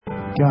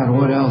God,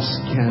 what else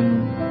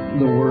can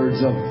the words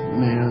of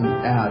man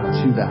add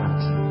to that?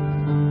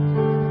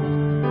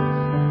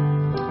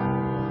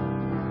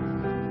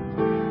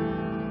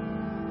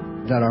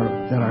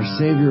 That our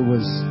Savior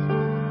was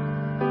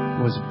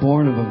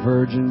born of a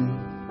virgin,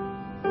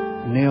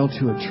 nailed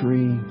to a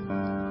tree,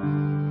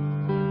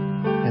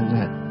 and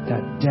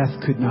that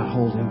death could not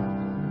hold him.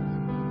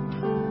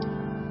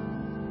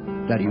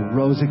 That He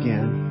rose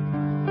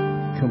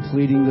again,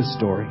 completing the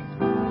story.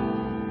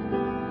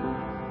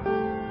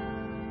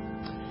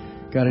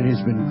 God, it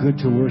has been good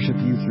to worship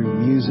You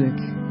through music.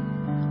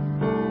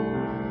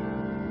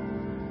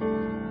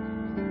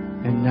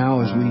 And now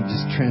as we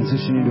just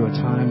transition into a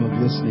time of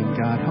listening,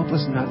 God, help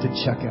us not to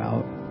check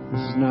out.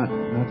 This is not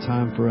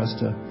time for us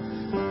to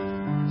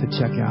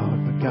check out.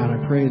 But God, I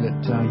pray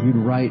that You'd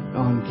write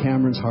on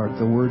Cameron's heart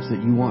the words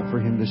that You want for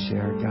him to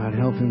share. God,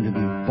 help him to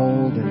be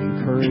bold and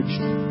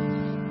encouraged.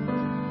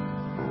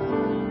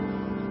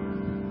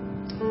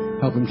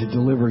 Help him to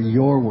deliver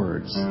Your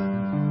words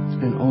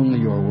and only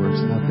Your words,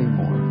 nothing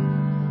more.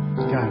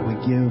 God, we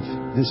give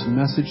this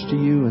message to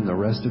You and the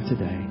rest of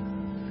today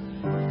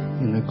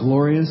in the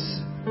glorious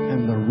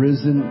and the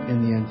risen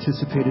and the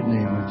anticipated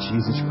name of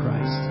Jesus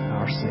Christ,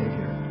 our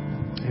Savior.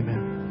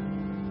 Amen.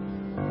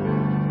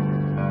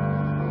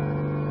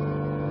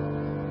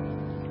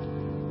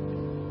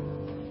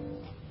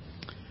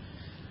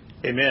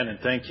 Amen, and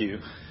thank you.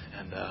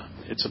 And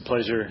it's a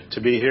pleasure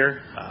to be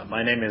here.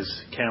 My name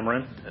is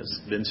Cameron, as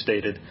has been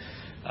stated.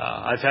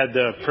 I've had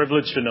the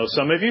privilege to know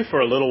some of you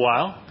for a little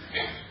while.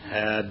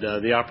 Had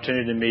the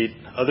opportunity to meet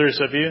others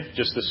of you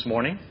just this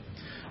morning.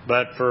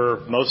 But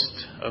for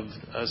most of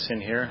us in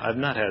here, I've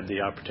not had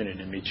the opportunity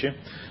to meet you.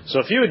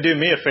 So if you would do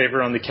me a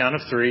favor on the count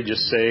of three,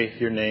 just say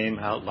your name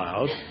out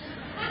loud.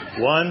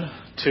 1,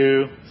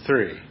 2,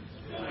 3.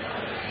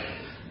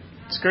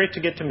 It's great to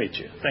get to meet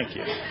you. Thank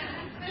you.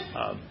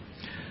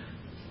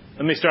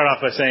 Let me start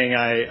off by saying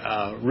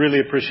I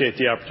really appreciate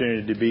the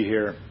opportunity to be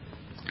here.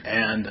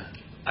 And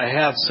I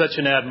have such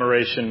an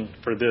admiration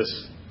for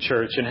this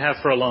church and have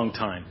for a long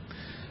time.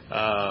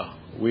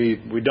 We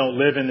don't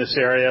live in this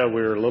area.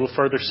 We're a little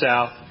further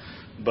south.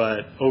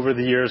 But over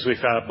the years, we've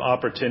had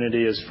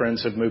opportunity as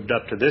friends have moved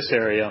up to this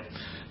area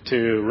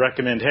to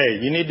recommend, hey,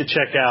 you need to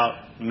check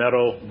out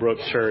Meadowbrook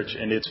Church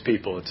and its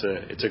people.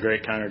 It's a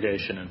great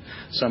congregation. And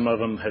some of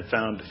them have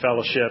found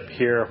fellowship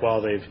here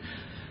while they've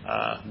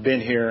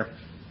been here.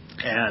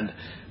 And,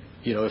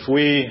 you know, if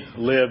we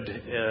lived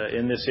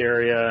in this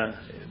area,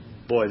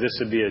 boy, this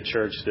would be a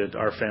church that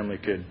our family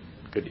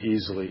could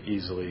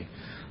easily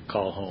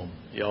call home.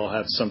 You all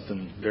have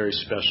something very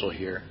special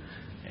here.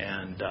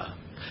 And,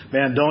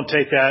 man, don't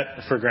take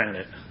that for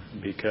granted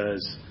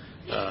because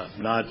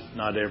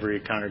not every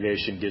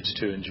congregation gets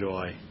to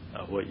enjoy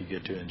what you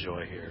get to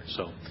enjoy here.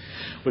 So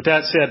with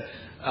that said,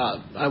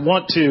 I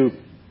want to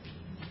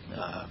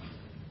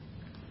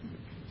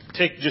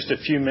take just a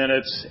few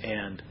minutes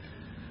and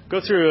go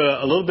through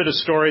a little bit of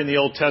story in the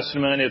Old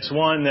Testament. It's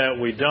one that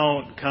we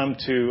don't come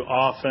to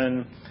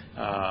often.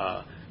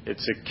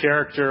 It's a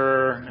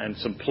character and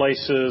some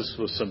places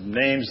with some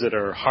names that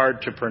are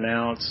hard to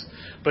pronounce.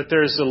 But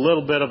there's a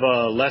little bit of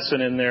a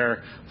lesson in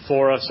there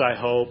for us, I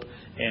hope.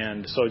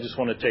 And so I just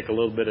want to take a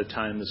little bit of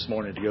time this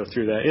morning to go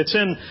through that. It's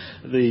in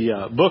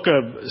the book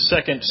of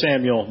 2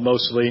 Samuel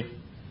mostly.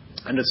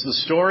 And it's the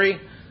story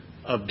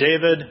of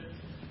David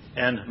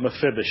and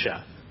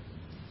Mephibosheth.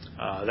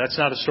 That's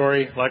not a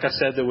story, like I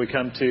said, that we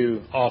come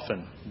to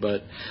often.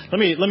 But let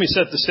me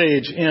set the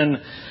stage.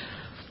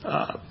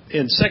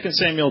 In 2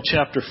 Samuel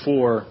chapter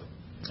 4,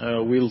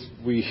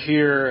 we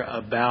hear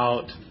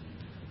about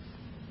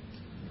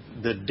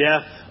the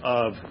death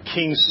of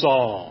King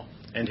Saul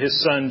and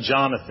his son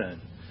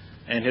Jonathan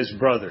and his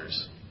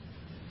brothers.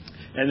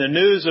 And the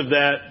news of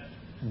that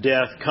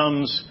death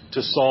comes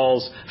to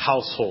Saul's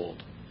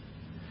household.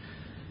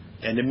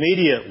 And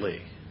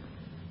immediately,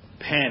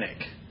 panic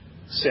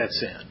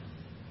sets in.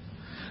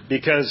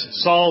 Because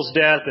Saul's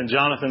death and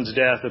Jonathan's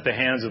death at the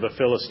hands of the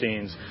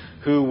Philistines,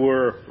 who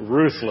were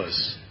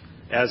ruthless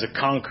as a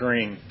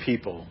conquering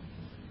people,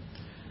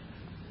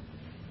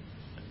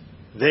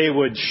 they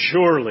would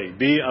surely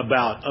be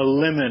about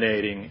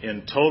eliminating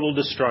in total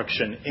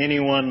destruction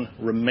anyone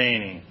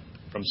remaining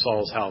from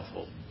Saul's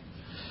household.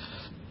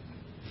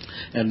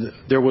 And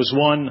there was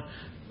one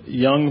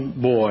young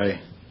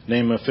boy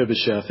named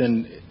Mephibosheth.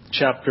 In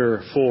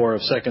chapter 4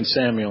 of 2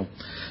 Samuel,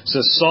 it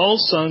says,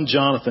 Saul's son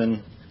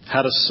Jonathan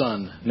had a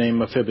son named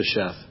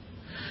Mephibosheth,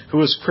 who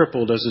was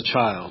crippled as a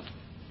child.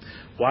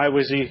 Why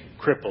was he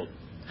crippled?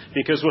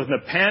 Because when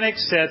the panic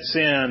sets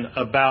in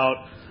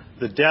about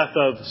the death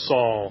of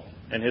Saul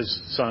and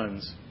his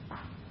sons,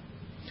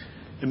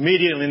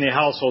 immediately in the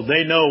household,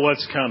 they know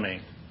what's coming.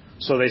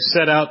 So they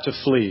set out to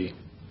flee.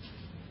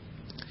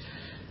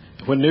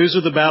 When news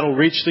of the battle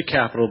reached the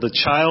capital, the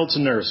child's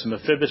nurse,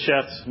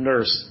 Mephibosheth's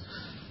nurse,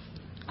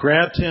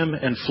 grabbed him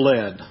and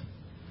fled.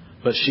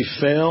 But she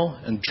fell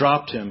and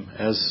dropped him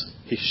as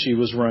she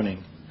was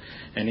running,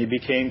 and he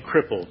became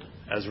crippled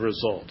as a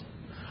result.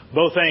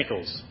 Both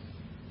ankles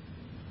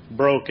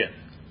broken.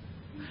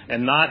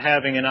 and not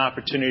having an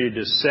opportunity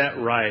to set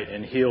right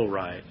and heal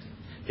right.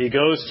 He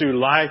goes through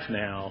life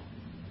now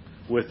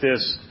with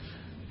this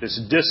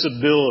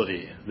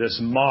disability, this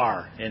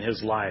mar in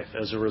his life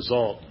as a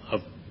result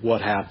of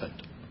what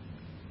happened.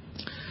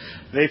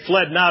 They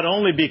fled not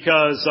only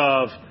because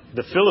of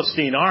the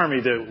Philistine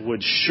army that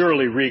would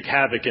surely wreak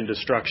havoc and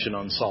destruction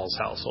on Saul's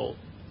household,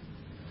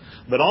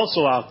 but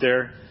also out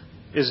there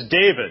is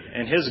David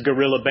and his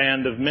guerrilla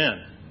band of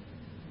men.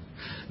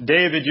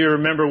 David, you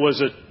remember,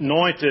 was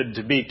anointed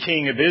to be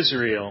king of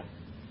Israel,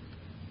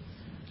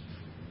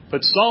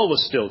 but Saul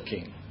was still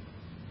king.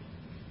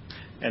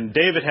 And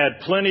David had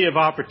plenty of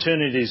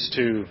opportunities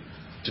to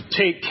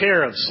take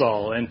care of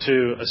Saul and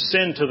to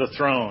ascend to the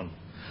throne.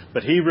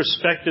 But he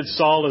respected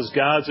Saul as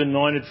God's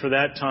anointed for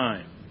that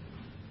time,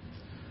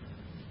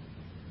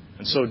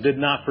 and so did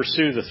not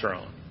pursue the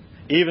throne,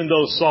 even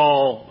though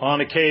Saul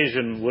on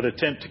occasion would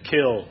attempt to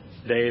kill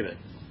David.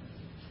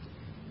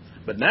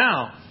 But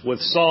now, with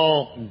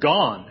Saul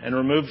gone and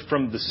removed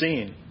from the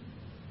scene,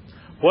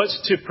 what's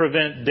to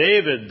prevent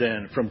David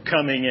then from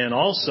coming in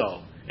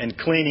also and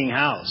cleaning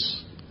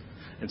house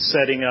and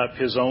setting up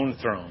his own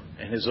throne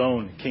and his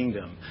own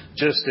kingdom,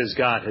 just as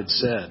God had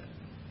said?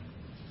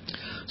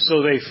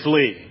 So they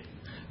flee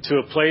to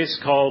a place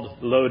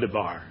called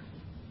Lodebar.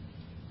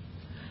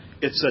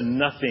 It's a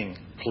nothing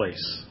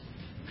place.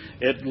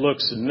 It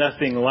looks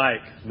nothing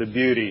like the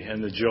beauty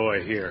and the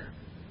joy here.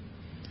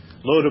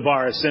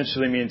 Lodebar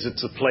essentially means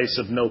it's a place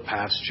of no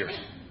pasture.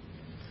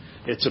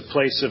 It's a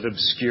place of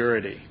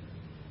obscurity.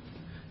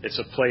 It's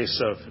a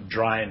place of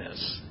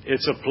dryness.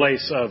 It's a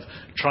place of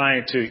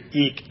trying to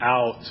eke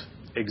out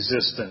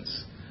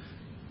existence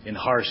in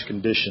harsh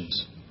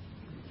conditions.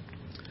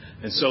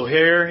 And so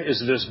here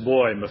is this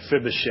boy,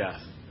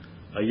 Mephibosheth,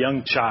 a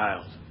young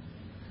child.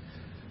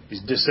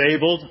 He's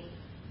disabled.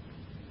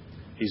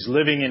 He's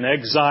living in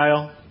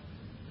exile.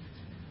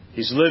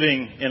 He's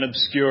living in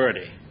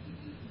obscurity.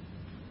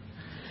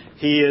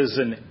 He is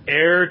an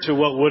heir to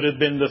what would have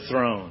been the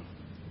throne.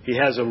 He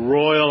has a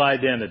royal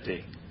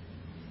identity.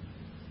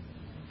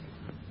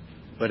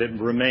 But it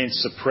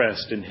remains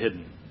suppressed and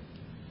hidden.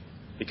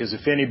 Because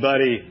if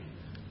anybody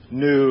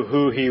knew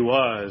who he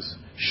was,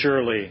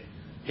 surely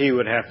he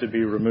would have to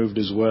be removed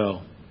as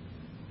well.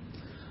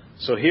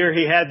 So here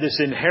he had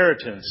this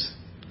inheritance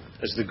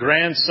as the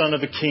grandson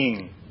of a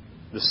king,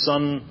 the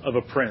son of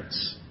a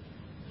prince.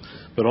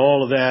 But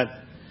all of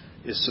that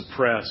is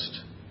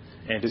suppressed,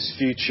 and his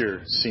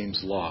future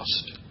seems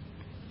lost.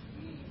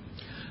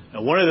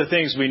 Now, one of the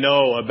things we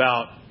know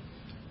about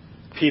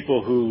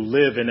people who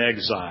live in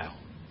exile,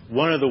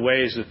 one of the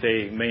ways that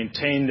they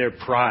maintain their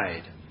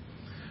pride,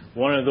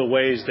 one of the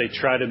ways they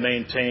try to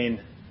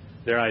maintain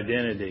their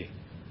identity,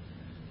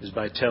 is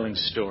by telling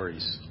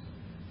stories.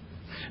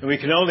 And we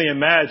can only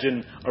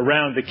imagine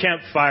around the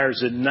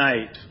campfires at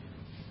night,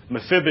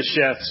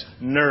 Mephibosheth's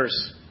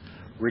nurse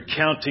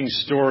recounting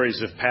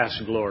stories of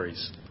past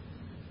glories.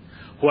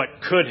 What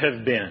could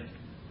have been.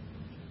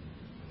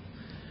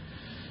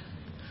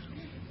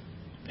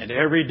 And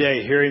every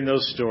day hearing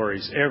those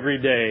stories,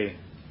 every day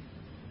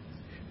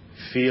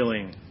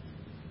feeling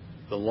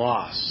the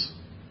loss,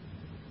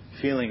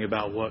 feeling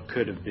about what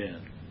could have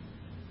been.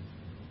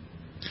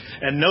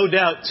 And no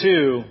doubt,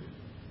 too,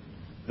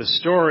 the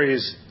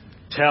stories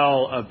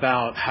tell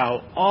about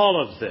how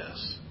all of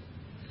this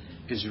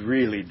is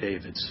really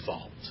David's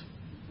fault.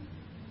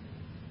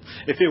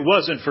 If it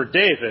wasn't for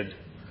David,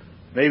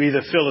 maybe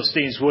the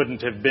Philistines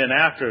wouldn't have been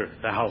after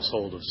the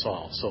household of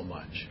Saul so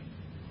much.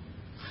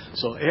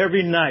 So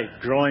every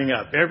night growing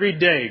up, every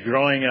day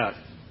growing up,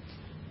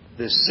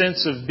 this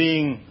sense of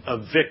being a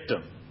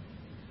victim,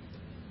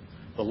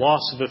 the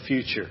loss of a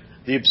future,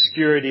 the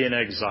obscurity and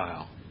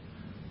exile,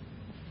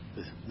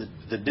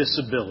 the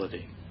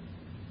disability,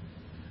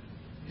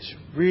 it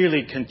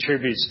really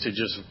contributes to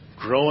just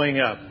growing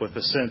up with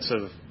a sense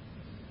of,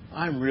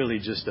 I'm really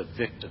just a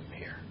victim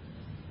here.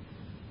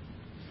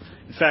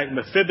 In fact,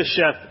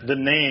 Mephibosheth, the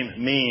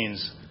name,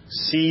 means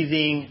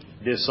seething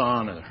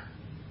dishonor.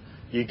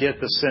 You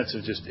get the sense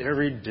of just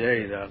every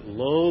day that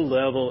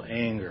low-level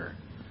anger,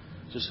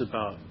 just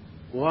about,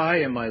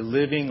 why am I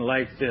living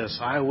like this?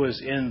 I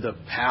was in the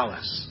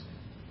palace.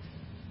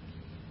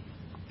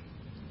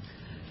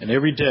 And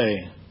every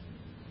day,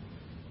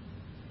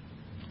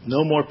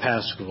 no more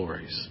past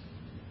glories,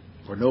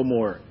 or no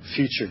more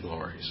future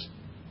glories.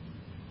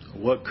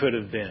 What could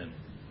have been?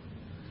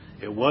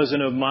 It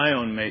wasn't of my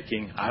own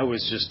making. I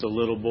was just a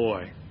little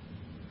boy.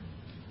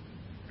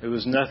 It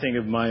was nothing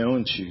of my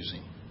own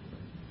choosing.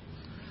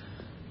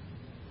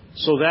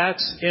 So that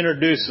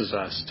introduces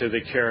us to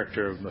the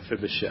character of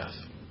Mephibosheth.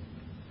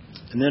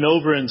 And then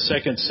over in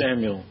 2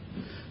 Samuel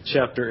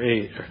chapter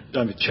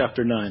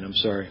 9,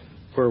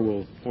 where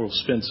we'll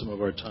spend some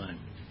of our time.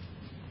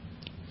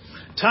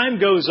 Time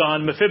goes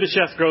on,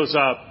 Mephibosheth grows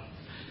up,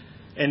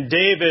 and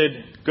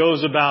David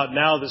goes about,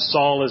 now that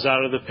Saul is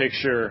out of the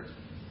picture,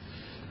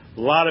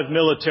 a lot of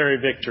military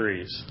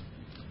victories,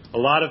 a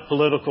lot of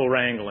political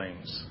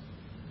wranglings,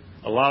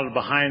 a lot of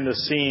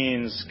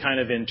behind-the-scenes kind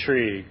of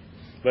intrigue.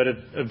 But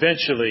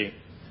eventually,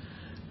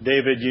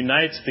 David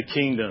unites the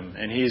kingdom,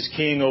 and he is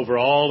king over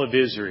all of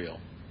Israel.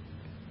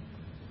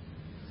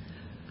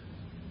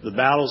 The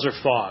battles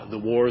are fought, the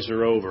wars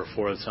are over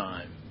for a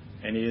time,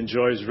 and he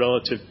enjoys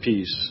relative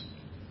peace.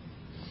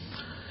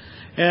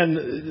 And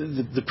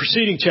the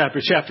preceding chapter,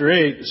 chapter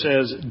 8,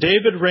 says,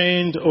 David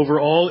reigned over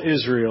all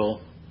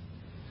Israel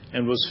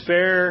and was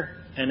fair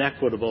and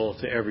equitable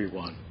to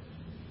everyone.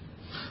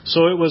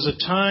 So it was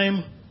a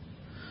time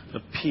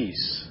of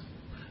peace,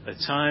 a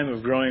time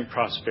of growing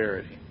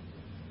prosperity.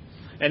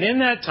 And in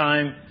that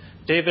time,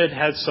 David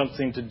had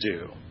something to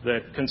do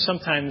that can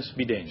sometimes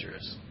be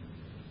dangerous.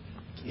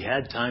 He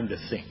had time to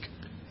think.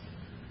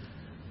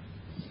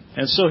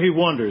 And so he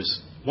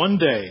wonders, one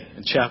day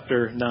in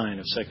chapter 9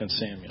 of 2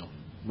 Samuel,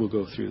 we'll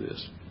go through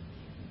this.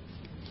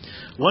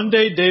 One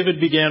day David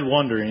began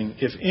wondering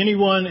if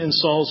anyone in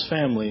Saul's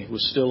family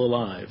was still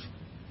alive.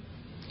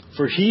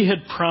 For he had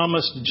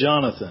promised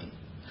Jonathan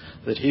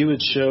that he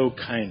would show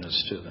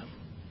kindness to them.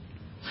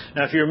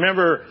 Now, if you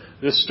remember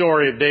this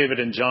story of David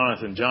and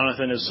Jonathan,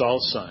 Jonathan is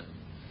Saul's son.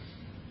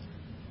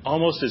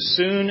 Almost as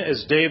soon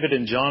as David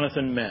and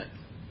Jonathan met,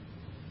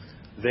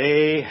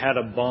 they had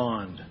a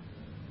bond,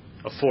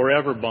 a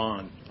forever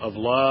bond of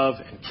love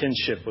and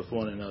kinship with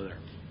one another.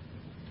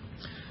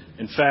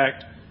 In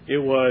fact, it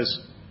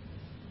was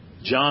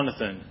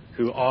Jonathan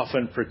who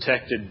often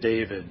protected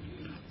David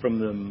from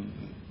the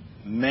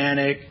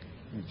manic,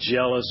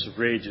 jealous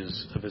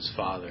rages of his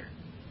father.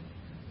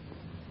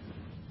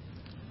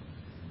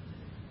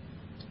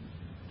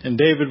 And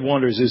David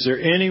wonders, is there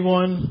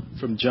anyone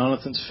from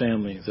Jonathan's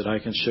family that I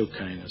can show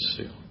kindness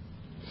to?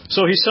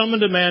 So he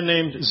summoned a man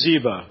named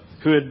Ziba,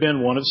 who had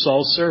been one of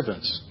Saul's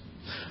servants.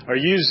 Are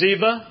you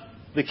Ziba?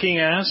 The king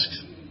asked.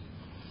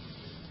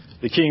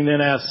 The king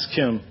then asked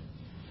him.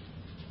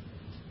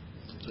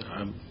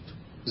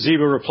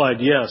 Ziba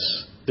replied, yes,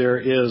 there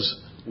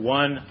is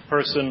one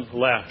person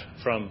left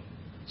from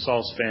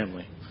Saul's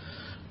family,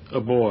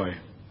 a boy.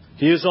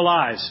 He is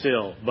alive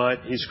still, but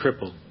he's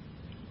crippled.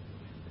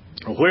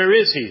 Where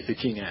is he? The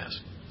king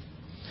asked.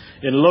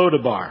 In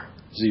Lodabar,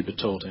 Ziba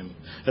told him,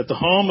 at the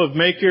home of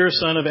Machir,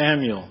 son of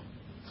Ammiel.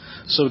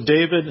 So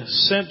David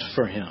sent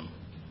for him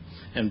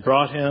and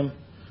brought him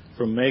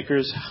from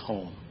Machir's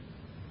home.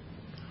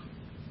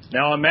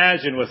 Now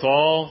imagine, with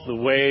all the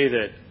way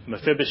that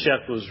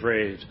Mephibosheth was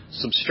raised,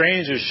 some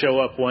strangers show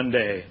up one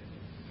day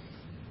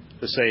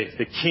to say,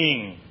 the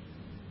king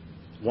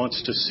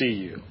wants to see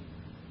you.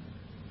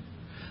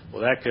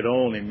 Well, that could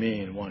only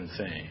mean one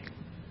thing.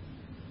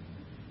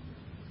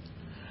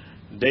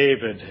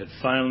 David had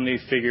finally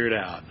figured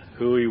out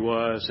who he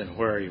was and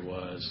where he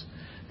was.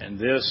 And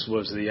this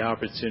was the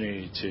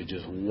opportunity to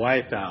just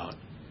wipe out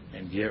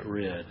and get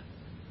rid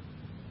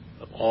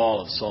of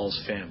all of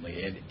Saul's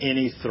family and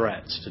any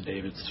threats to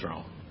David's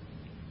throne.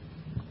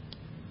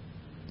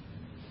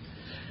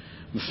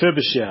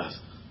 Mephibosheth,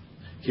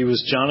 he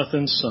was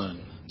Jonathan's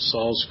son,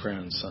 Saul's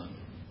grandson.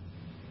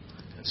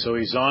 And so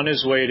he's on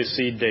his way to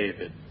see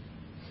David.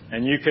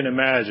 And you can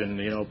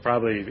imagine,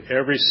 probably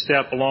every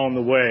step along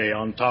the way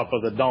on top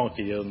of the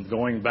donkey and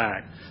going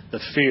back, the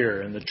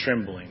fear and the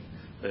trembling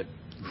that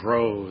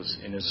grows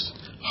in his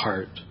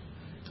heart,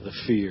 the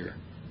fear.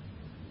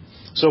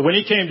 So when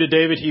he came to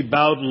David, he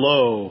bowed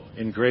low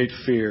in great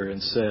fear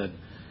and said,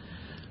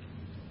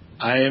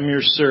 I am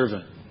your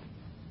servant.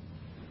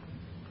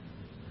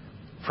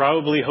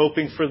 Probably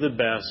hoping for the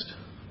best,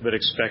 but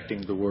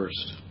expecting the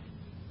worst.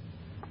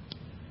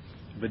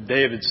 But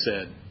David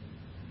said,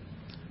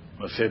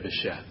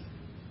 Mephibosheth,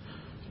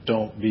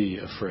 don't be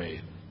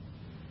afraid.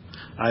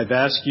 I've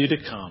asked you to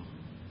come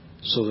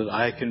so that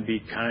I can be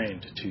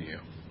kind to you.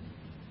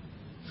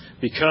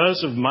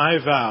 Because of my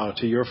vow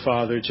to your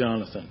father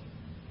Jonathan,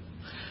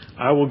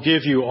 I will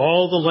give you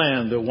all the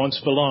land that once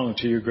belonged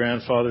to your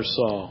grandfather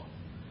Saul,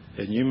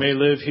 and you may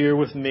live here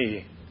with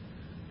me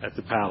at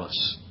the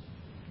palace.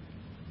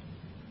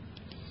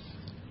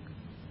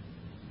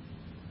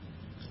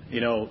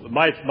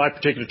 My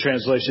particular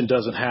translation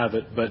doesn't have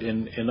it, but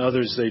in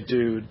others they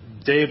do.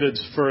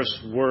 David's first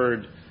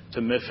word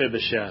to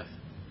Mephibosheth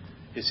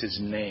is his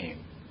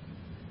name.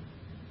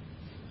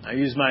 I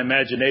use my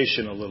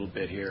imagination a little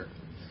bit here.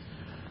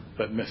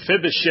 But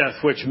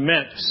Mephibosheth, which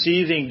meant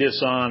seething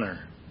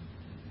dishonor.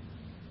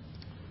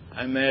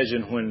 I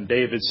imagine when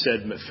David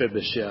said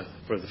Mephibosheth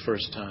for the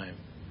first time,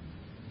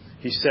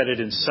 he said it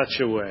in such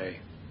a way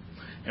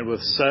and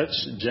with such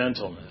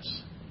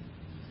gentleness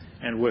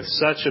and with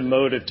such a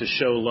motive to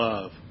show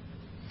love.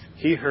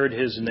 He heard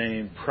his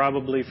name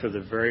probably for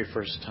the very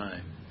first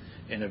time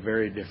in a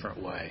very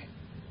different way.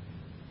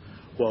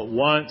 What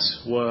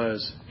once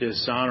was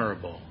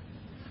dishonorable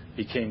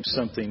became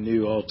something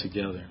new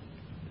altogether.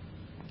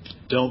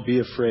 Don't be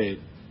afraid.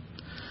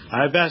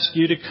 I've asked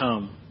you to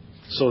come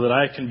so that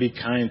I can be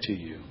kind to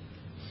you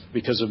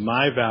because of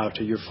my vow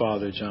to your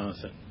father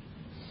Jonathan.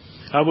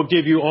 I will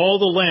give you all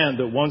the land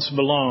that once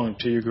belonged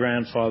to your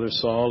grandfather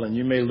Saul, and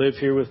you may live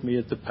here with me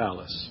at the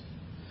palace.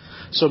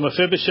 So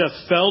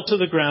Mephibosheth fell to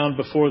the ground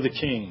before the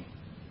king.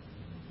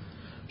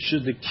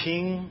 Should the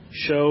king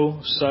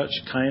show such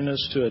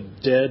kindness to a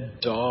dead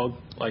dog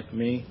like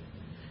me?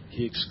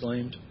 he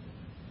exclaimed.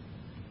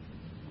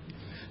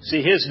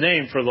 See, his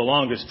name for the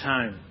longest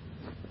time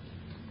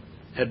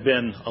had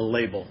been a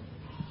label.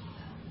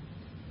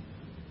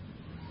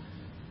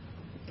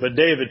 But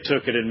David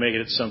took it and made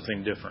it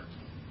something different.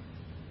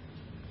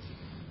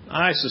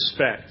 I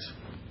suspect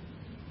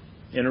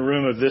in a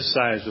room of this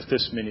size with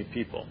this many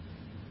people,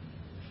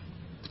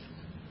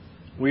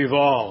 we've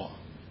all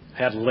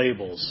had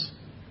labels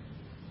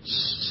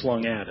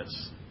slung at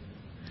us.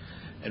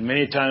 And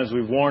many times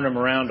we've worn them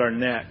around our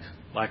neck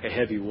like a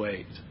heavy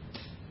weight.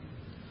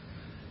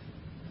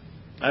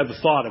 I have a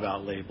thought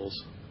about labels.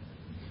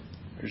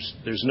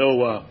 There's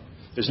no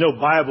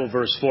Bible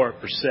verse for it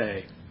per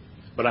se,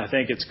 but I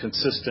think it's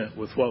consistent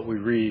with what we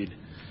read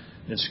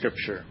in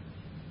Scripture.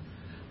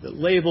 That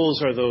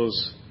labels are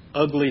those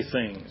ugly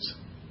things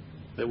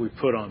that we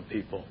put on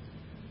people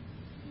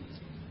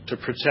to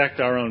protect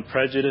our own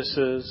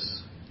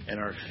prejudices and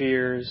our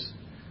fears.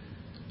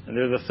 And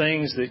they're the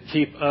things that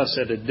keep us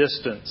at a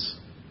distance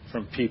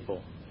from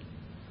people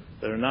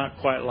that are not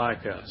quite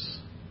like us.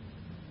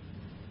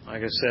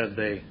 Like I said,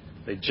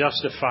 they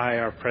justify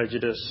our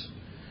prejudice,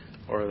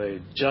 or they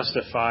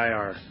justify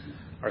our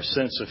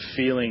sense of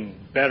feeling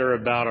better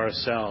about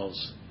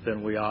ourselves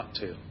than we ought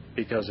to,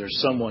 because there's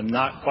someone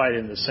not quite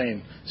in the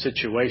same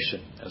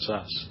situation as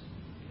us.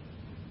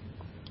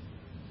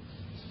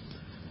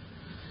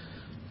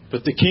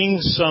 But the king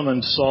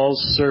summoned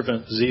Saul's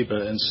servant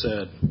Ziba and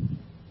said,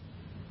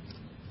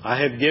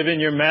 I have given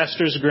your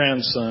master's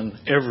grandson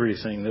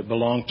everything that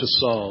belonged to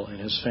Saul and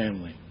his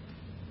family.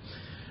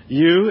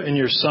 You and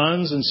your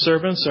sons and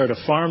servants are to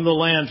farm the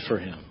land for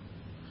him,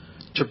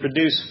 to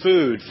produce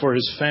food for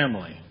his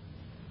family.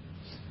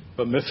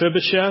 But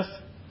Mephibosheth,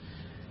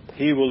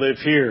 he will live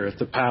here at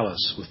the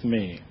palace with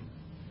me.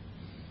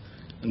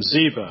 And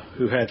Ziba,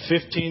 who had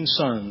 15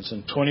 sons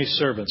and 20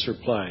 servants,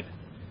 replied,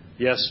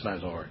 Yes, my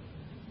lord.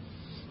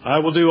 I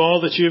will do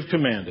all that you have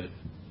commanded.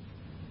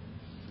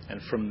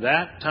 And from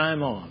that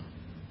time on,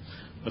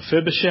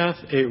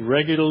 Mephibosheth ate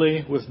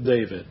regularly with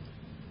David,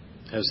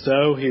 as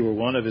though he were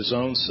one of his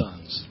own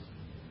sons.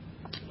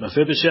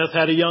 Mephibosheth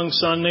had a young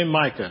son named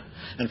Micah,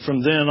 and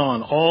from then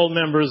on, all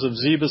members of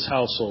Ziba's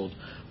household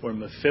were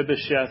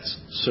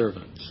Mephibosheth's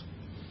servants.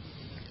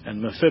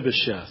 And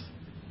Mephibosheth,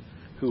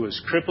 who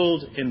was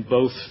crippled in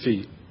both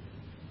feet,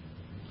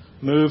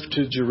 moved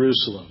to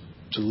Jerusalem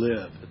to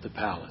live at the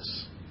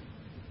palace.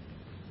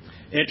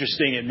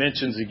 Interesting, it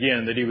mentions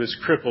again that he was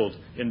crippled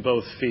in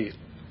both feet.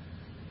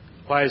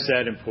 Why is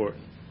that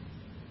important?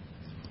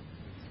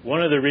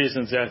 One of the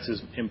reasons that's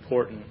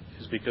important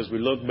is because we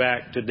look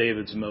back to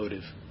David's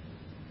motive.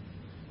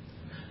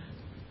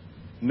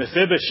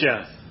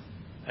 Mephibosheth,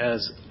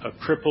 as a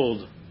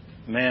crippled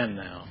man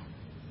now,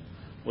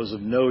 was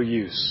of no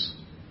use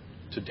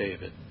to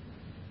David.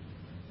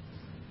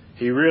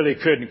 He really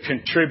couldn't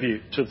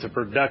contribute to the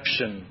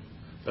production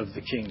of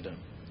the kingdom.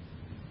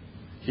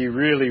 He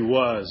really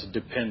was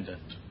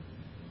dependent.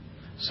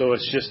 So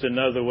it's just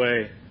another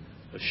way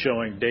of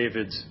showing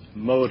David's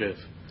motive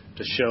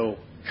to show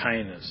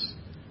kindness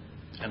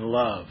and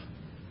love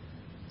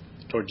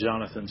toward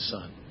Jonathan's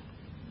son.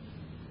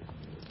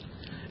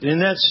 And in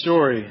that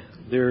story,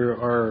 there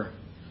are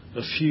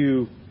a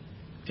few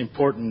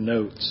important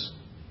notes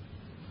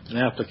and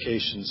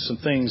applications, some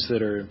things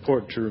that are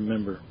important to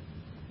remember.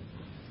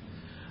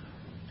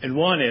 And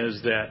one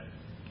is that,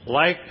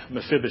 like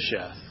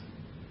Mephibosheth,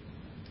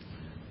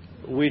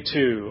 we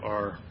too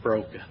are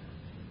broken.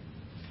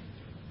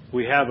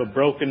 We have a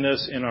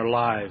brokenness in our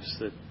lives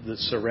that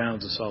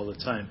surrounds us all the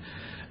time.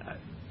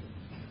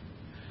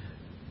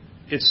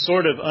 It's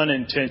sort of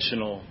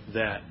unintentional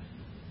that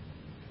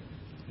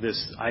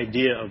this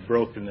idea of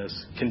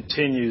brokenness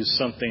continues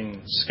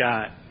something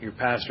Scott, your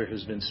pastor,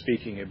 has been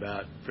speaking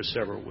about for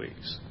several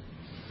weeks.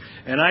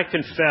 And I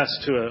confess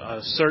to a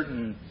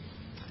certain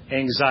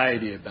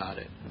anxiety about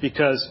it,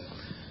 because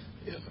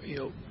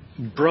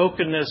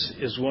brokenness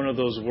is one of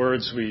those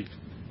words we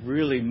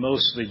really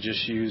mostly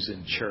just use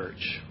in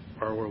church,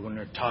 or when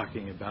they're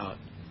talking about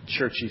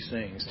churchy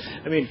things.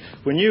 I mean,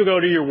 when you go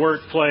to your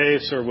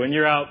workplace or when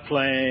you're out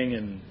playing,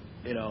 and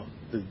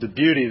the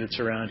beauty that's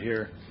around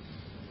here,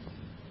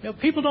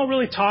 people don't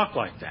really talk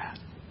like that.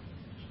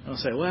 They'll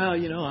say, "Well,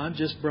 I'm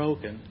just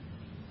broken."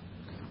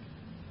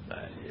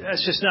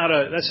 That's not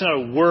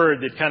a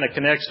word that kind of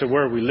connects to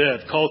where we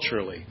live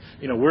culturally.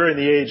 We're in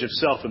the age of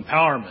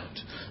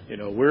self-empowerment.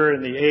 We're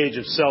in the age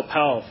of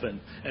self-help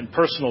and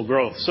personal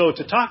growth. So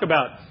to talk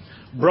about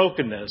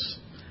brokenness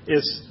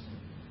is,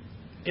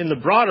 in the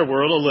broader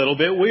world, a little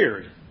bit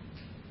weird.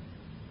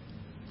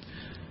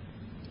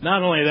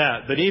 Not only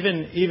that, but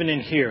even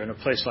in here, in a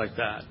place like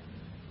that,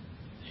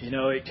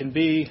 it can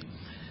be,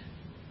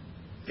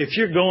 if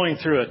you're going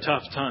through a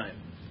tough time,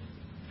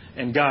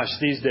 and gosh,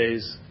 these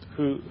days,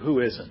 who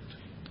isn't?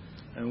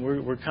 And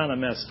we're kind of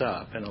messed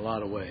up in a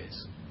lot of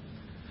ways.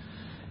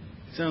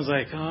 It sounds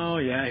like, oh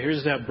yeah,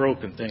 here's that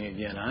broken thing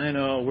again. I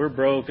know, we're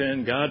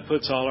broken. God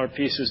puts all our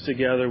pieces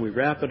together. We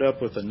wrap it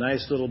up with a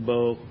nice little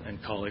bow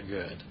and call it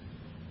good.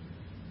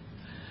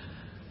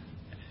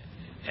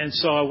 And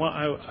so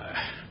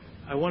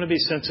I I want to be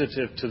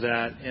sensitive to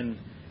that and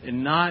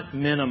not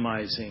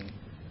minimizing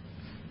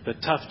the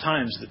tough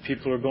times that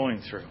people are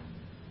going through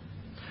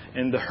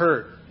and the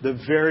hurt, the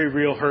very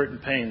real hurt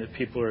and pain that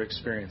people are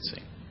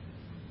experiencing.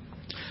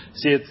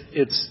 See,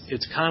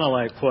 it's kind of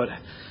like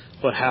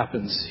what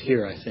happens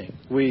here, I think.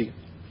 We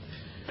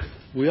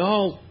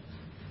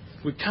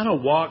kind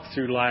of walk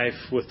through life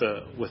with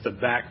a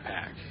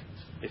backpack,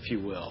 if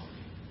you will.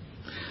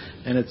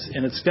 And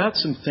it's got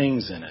some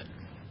things in it.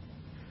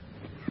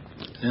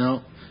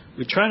 Now,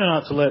 we try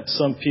not to let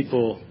some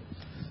people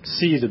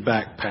see the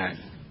backpack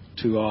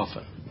too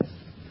often,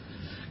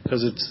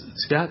 because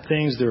it's got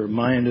things that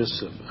remind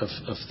us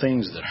of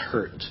things that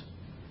hurt.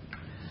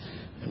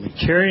 And we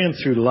carry them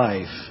through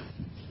life.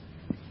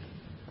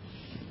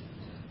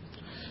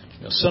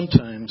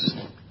 Sometimes,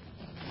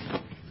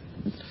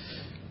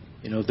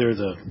 they're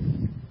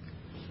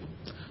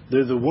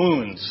the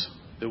wounds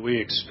that we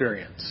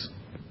experience.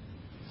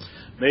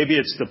 Maybe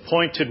it's the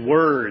pointed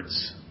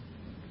words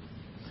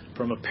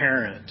from a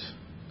parent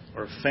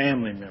or a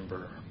family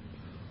member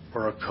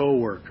or a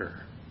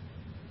coworker,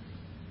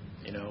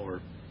 or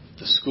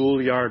the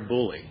schoolyard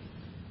bully.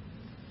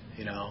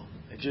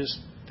 They just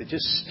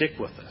stick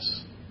with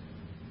us,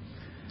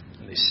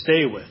 and they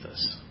stay with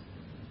us,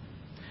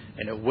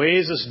 and it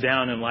weighs us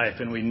down in life,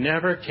 and we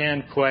never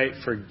can quite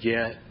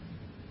forget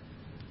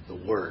the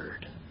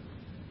word,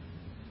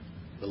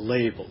 the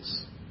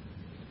labels.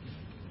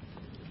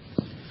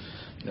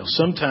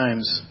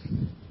 Sometimes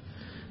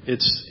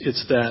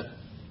it's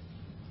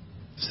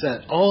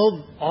that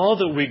all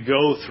that we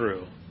go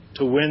through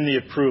to win the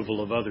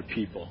approval of other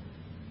people.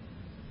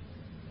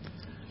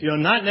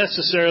 Not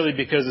necessarily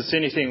because it's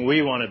anything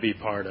we want to be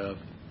part of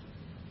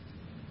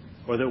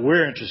or that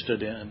we're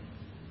interested in,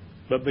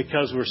 but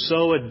because we're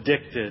so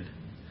addicted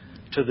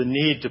to the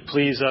need to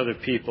please other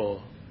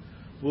people.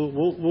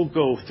 We'll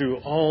go through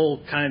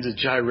all kinds of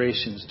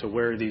gyrations to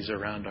wear these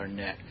around our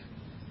neck.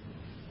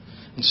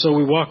 And so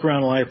we walk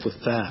around life with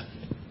that.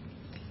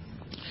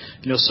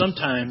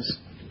 Sometimes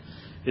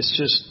it's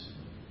just,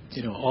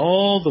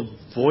 all the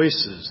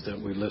voices that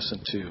we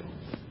listen to.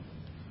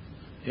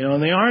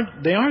 And they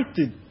aren't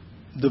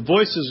the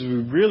voices we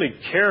really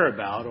care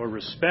about or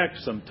respect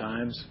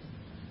sometimes,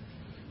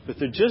 but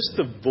they're just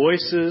the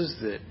voices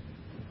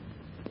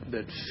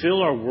that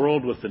fill our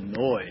world with the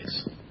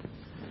noise.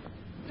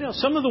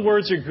 Some of the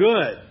words are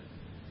good.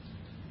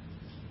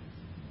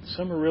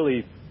 Some are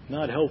really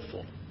not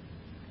helpful.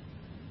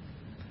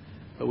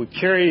 But we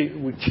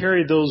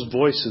carry those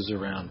voices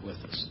around with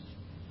us.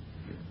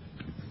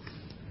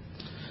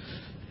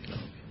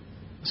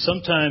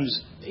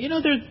 Sometimes,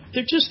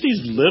 they're just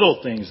these little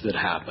things that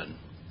happen.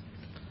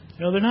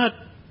 They're not,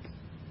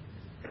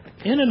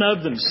 in and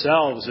of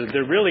themselves,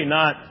 they're really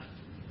not,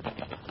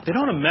 they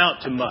don't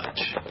amount to much.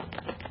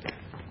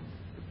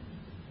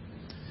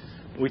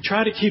 We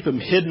try to keep them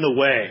hidden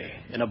away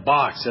in a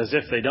box as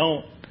if they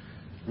don't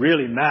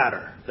really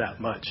matter that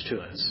much to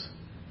us.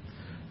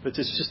 But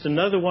it's just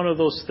another one of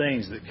those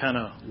things that kind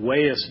of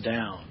weigh us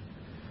down.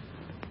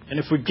 And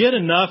if we get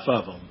enough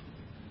of them,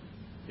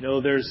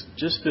 there's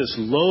just this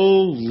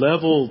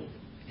low-level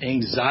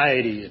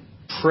anxiety and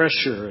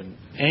pressure and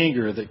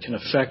anger that can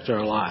affect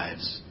our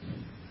lives.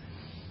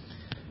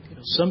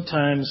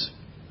 Sometimes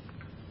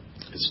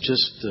it's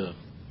just the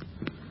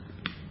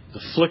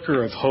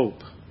flicker of hope,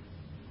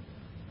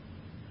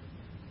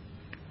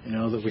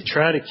 that we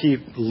try to keep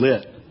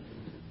lit.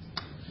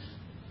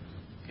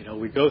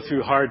 We go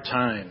through hard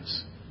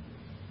times,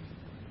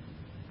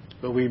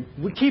 but we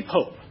keep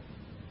hope.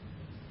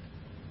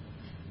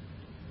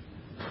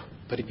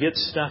 But it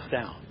gets snuffed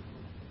out.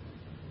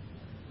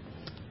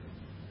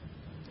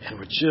 And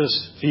we're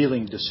just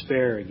feeling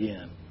despair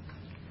again.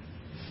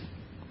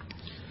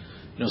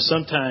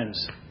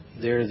 Sometimes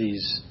there are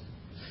these,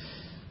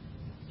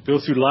 go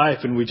through life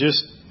and we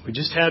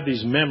just have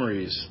these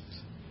memories.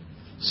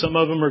 Some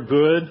of them are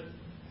good.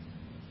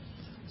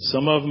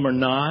 Some of them are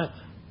not.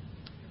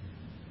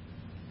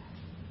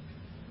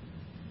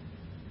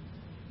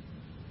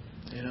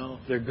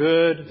 They're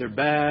good, they're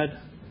bad.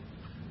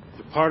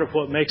 They're part of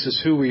what makes us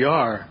who we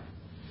are.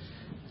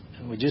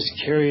 And we just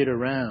carry it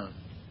around.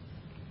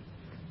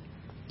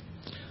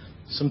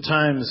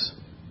 Sometimes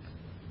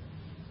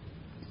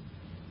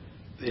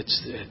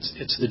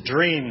it's the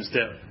dreams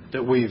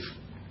that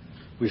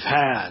we've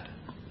had.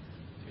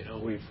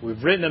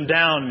 We've written them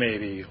down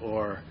maybe,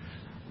 or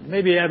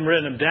maybe I haven't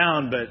written them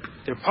down, but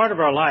they're part of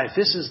our life.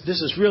 This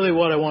is really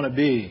what I want to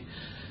be,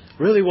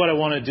 really what I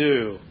want to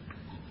do.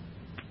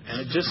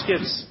 And it just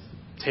gets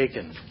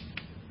taken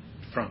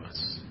from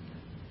us,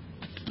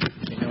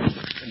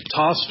 and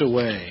tossed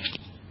away.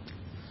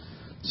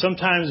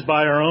 Sometimes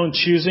by our own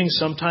choosing,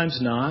 sometimes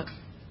not.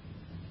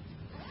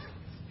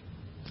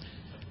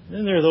 And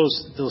then there are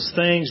those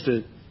things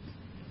that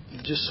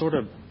just sort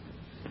of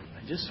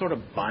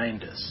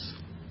bind us.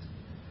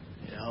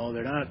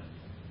 They're not.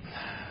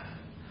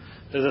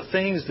 They're the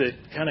things that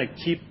kind of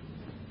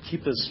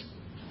keep us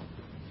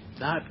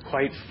not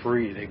quite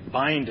free. They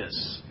bind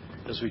us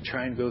as we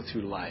try and go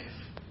through life.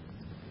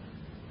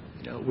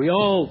 We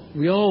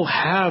all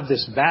have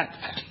this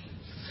backpack.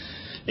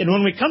 And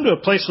when we come to a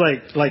place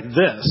like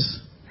this,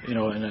 in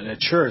a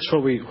church,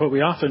 what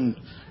we often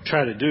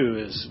try to do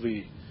is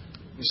we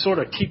sort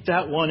of keep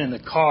that one in the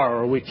car,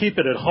 or we keep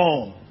it at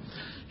home,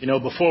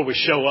 before we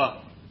show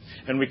up.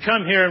 And we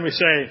come here and we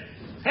say,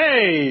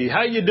 "Hey,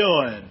 how you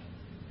doing?"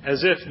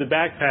 As if the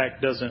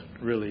backpack doesn't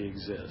really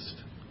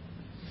exist.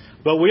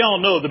 But we all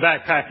know the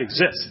backpack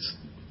exists.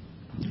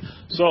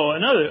 So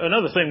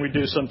another thing we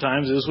do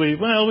sometimes is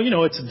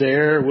it's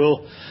there.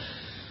 We'll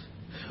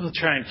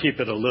try and keep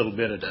it a little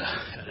bit at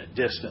a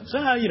distance.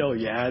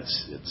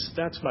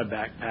 That's my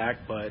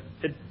backpack, but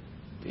it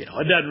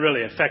doesn't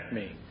really affect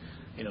me,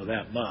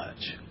 that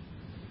much.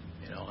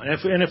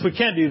 And if we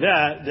can't do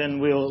that, then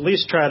we'll at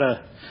least try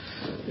to,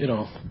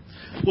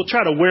 we'll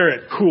try to wear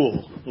it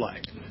cool,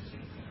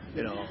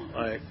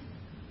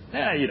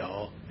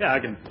 I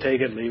can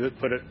take it, leave it,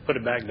 put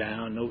it back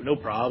down. No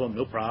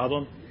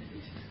problem.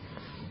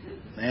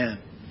 Man,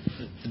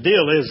 the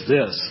deal is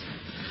this.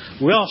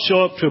 We all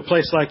show up to a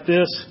place like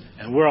this,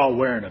 and we're all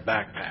wearing a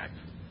backpack.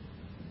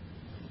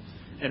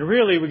 And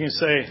really, we can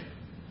say,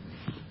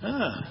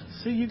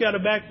 see, you got a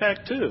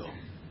backpack too.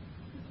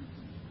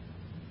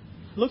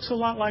 Looks a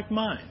lot like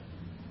mine.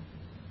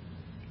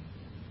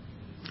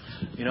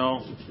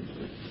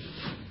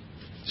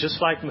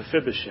 Just like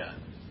Mephibosheth.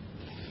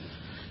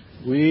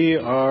 We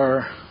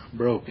are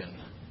broken.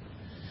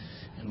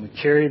 And we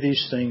carry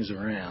these things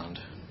around.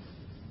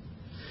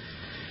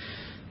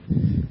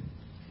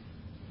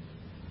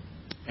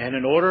 And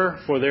in order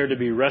for there to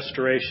be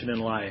restoration in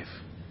life,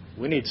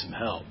 we need some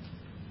help.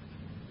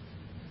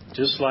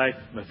 Just like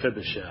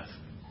Mephibosheth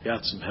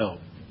got some help.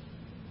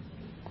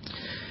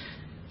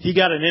 He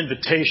got an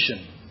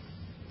invitation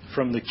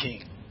from the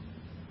king.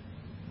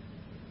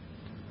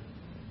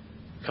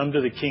 Come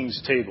to the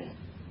king's table.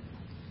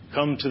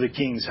 Come to the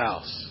king's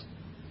house.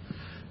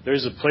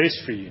 There's a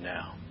place for you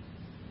now.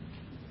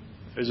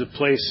 There's a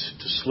place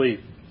to sleep,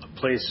 a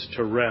place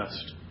to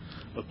rest,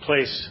 a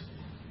place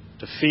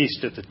to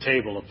feast at the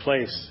table, a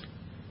place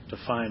to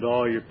find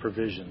all your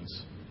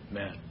provisions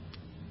met.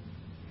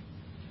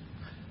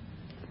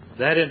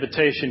 That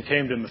invitation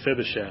came to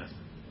Mephibosheth.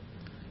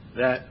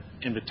 That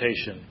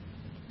invitation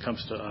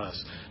comes to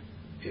us.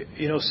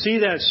 See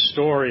that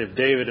story of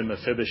David and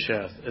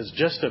Mephibosheth as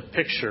just a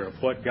picture of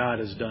what God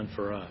has done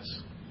for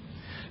us.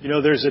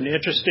 There's an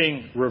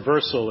interesting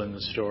reversal in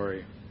the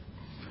story.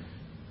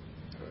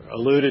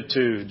 Alluded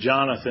to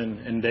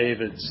Jonathan and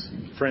David's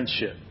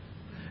friendship.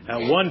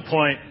 At one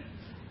point,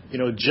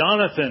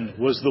 Jonathan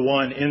was the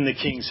one in the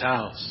king's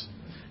house,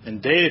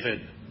 and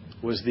David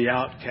was the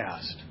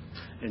outcast.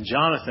 And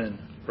Jonathan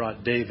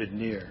brought David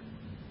near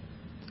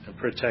and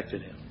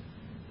protected him.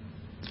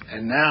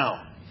 And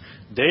now,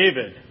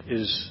 David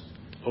is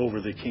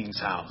over the king's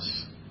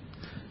house.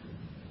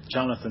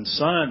 Jonathan's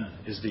son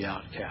is the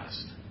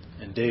outcast,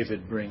 and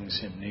David brings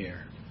him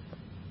near.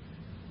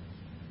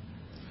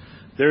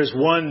 There's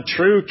one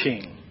true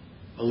king,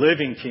 a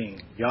living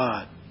king,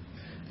 God,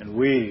 and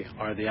we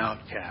are the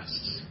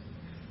outcasts.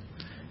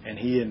 And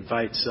he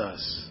invites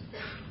us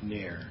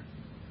near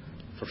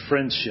for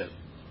friendship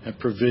and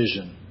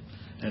provision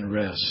and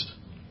rest.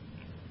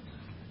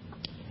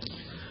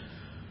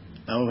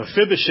 Now,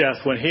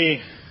 Mephibosheth, when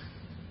he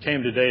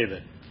came to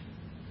David,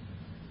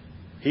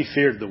 he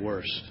feared the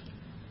worst.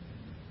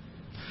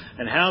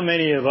 And how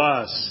many of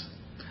us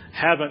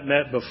haven't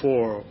met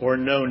before or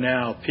know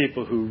now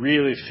people who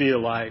really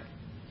feel like,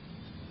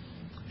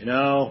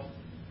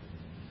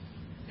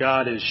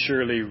 God is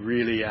surely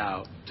really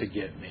out to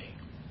get me.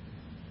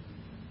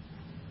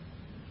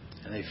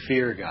 And they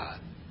fear God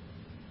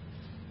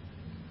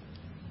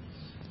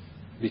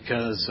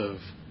because of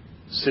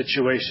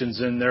situations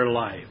in their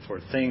life or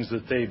things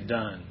that they've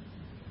done.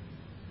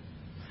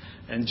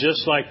 And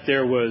just like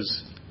there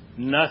was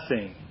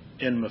nothing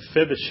in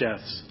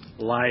Mephibosheth's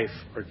life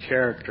or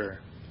character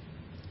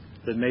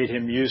that made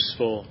him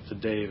useful to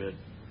David,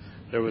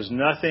 there was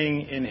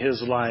nothing in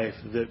his life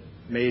that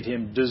made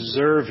him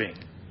deserving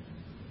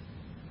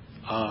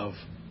of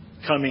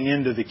coming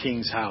into the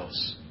king's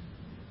house.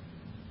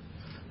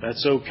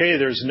 That's okay.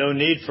 There's no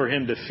need for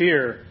him to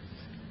fear,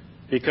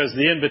 because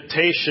the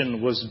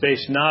invitation was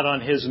based not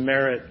on his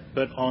merit,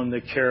 but on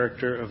the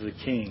character of the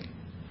king.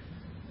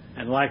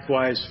 And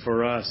likewise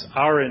for us,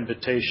 our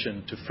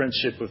invitation to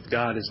friendship with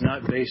God is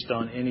not based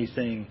on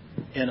anything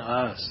in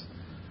us,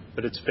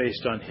 but it's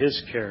based on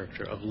his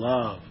character of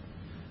love,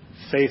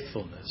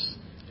 faithfulness,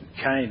 and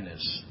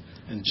kindness,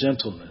 and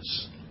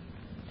gentleness.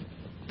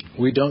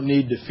 We don't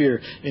need to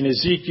fear. In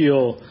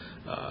Ezekiel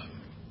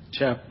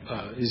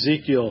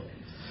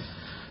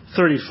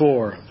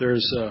 34,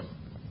 there's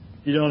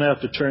you don't have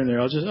to turn there.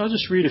 I'll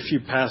just read a few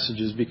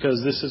passages,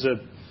 because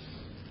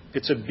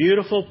it's a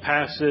beautiful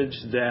passage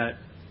that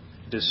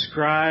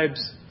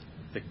describes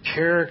the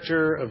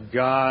character of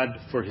God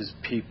for his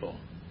people.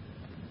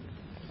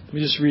 Let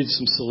me just read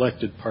some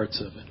selected parts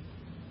of it.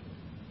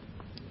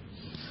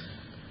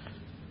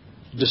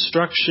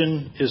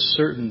 Destruction is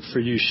certain for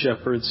you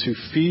shepherds who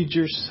feed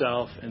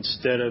yourself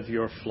instead of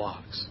your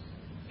flocks.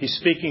 He's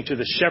speaking to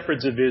the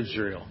shepherds of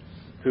Israel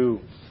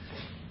who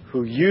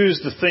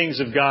used the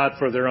things of God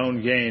for their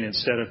own gain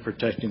instead of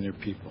protecting their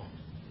people.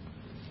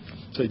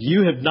 He said,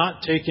 you have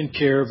not taken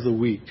care of the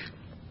weak.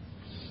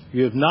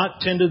 You have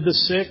not tended the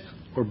sick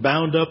or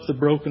bound up the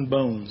broken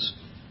bones.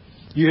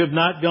 You have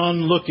not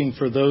gone looking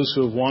for those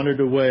who have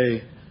wandered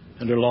away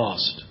and are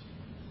lost.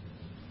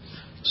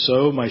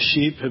 So my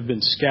sheep have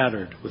been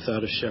scattered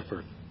without a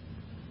shepherd.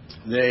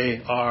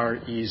 They are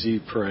easy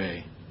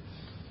prey.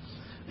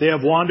 They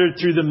have wandered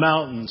through the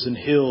mountains and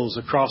hills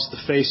across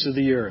the face of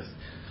the earth,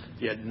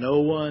 yet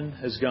no one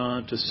has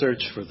gone to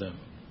search for them.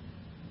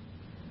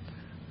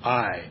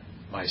 I,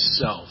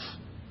 myself,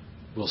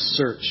 will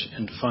search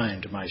and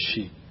find my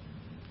sheep.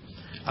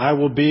 I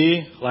will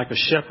be like a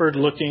shepherd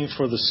looking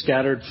for the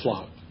scattered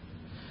flock.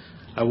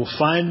 I will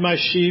find my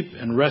sheep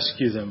and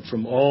rescue them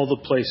from all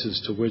the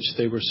places to which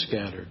they were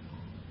scattered.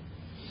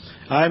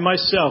 I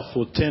myself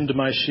will tend to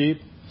my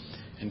sheep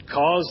and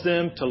cause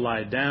them to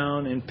lie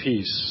down in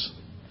peace,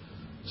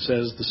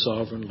 says the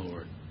sovereign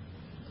Lord.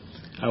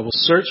 I will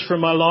search for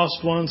my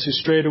lost ones who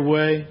strayed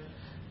away,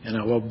 and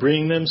I will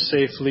bring them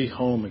safely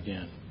home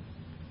again.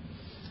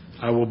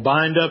 I will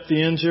bind up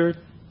the injured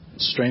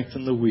and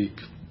strengthen the weak.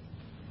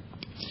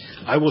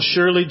 I will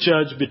surely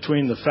judge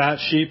between the fat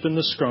sheep and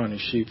the scrawny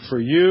sheep. For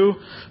you,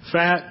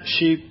 fat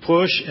sheep,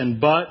 push and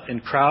butt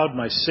and crowd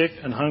my sick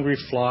and hungry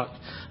flock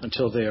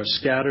until they are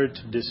scattered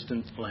to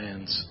distant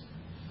lands.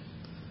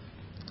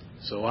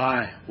 So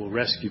I will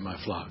rescue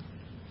my flock,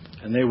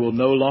 and they will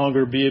no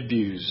longer be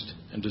abused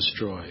and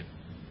destroyed.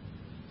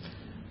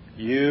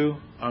 You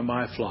are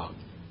my flock,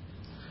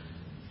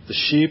 the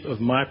sheep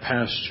of my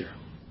pasture.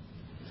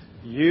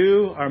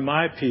 You are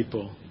my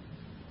people,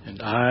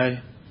 and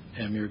I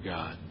am your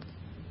God.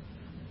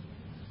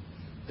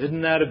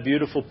 Isn't that a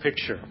beautiful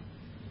picture?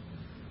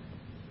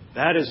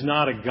 That is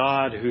not a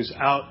God who's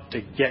out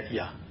to get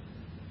you.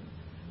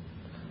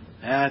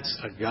 That's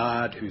a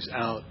God who's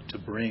out to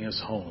bring us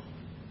home.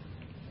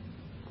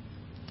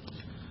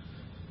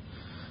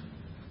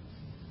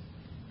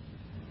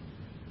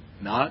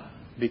 Not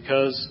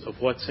because of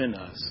what's in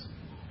us,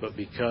 but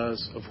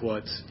because of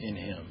what's in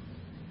Him.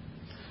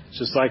 It's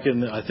just like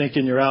I think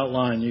in your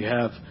outline you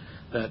have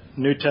that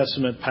New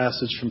Testament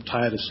passage from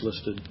Titus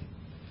listed.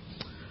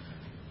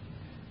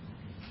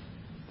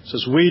 It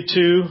says, we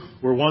too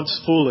were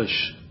once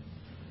foolish,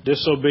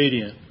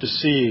 disobedient,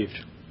 deceived,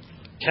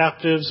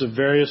 captives of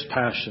various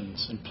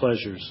passions and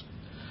pleasures,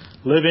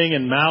 living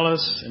in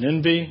malice and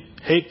envy,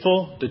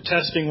 hateful,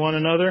 detesting one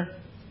another.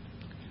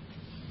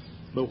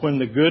 But when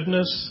the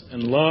goodness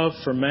and love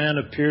for man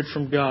appeared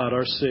from God,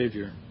 our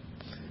Savior,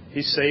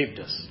 He saved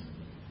us,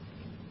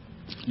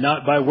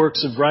 not by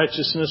works of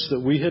righteousness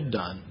that we had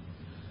done,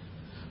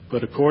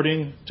 but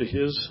according to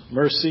His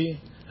mercy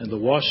and the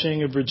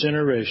washing of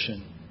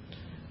regeneration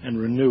and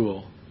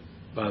renewal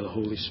by the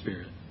Holy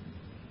Spirit.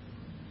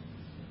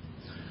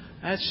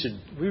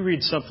 We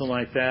read something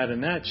like that,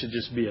 and that should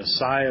just be a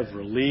sigh of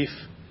relief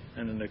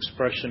and an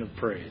expression of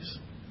praise.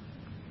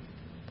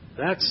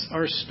 That's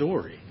our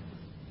story.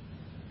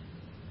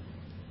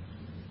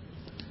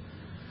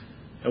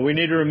 And we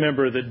need to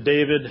remember that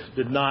David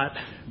did not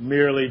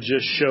merely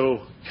just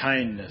show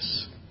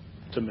kindness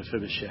to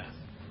Mephibosheth.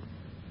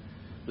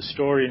 The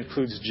story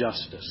includes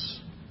justice.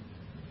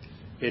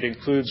 It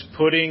includes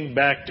putting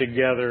back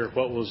together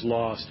what was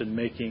lost and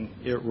making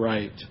it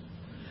right.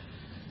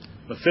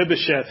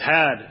 Mephibosheth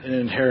had an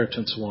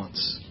inheritance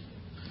once,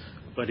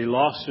 but he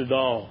lost it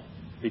all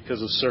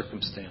because of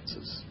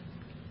circumstances.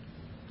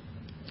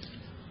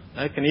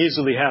 That can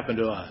easily happen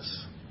to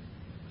us.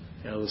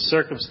 The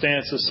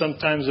circumstances,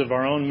 sometimes of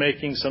our own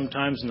making,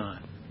 sometimes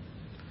not.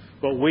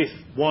 What we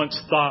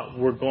once thought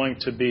were going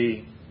to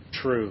be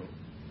true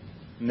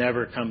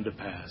never come to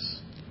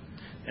pass.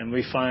 And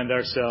we find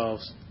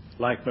ourselves,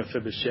 like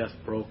Mephibosheth,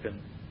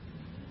 broken,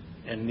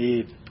 in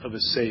need of a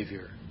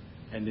Savior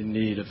and in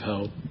need of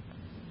help.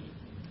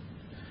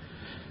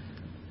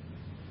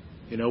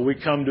 We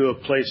come to a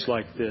place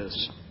like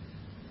this,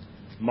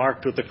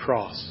 marked with a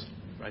cross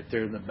right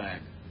there in the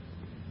back.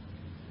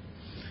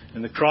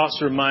 And the cross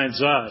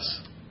reminds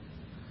us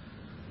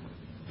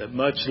that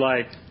much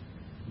like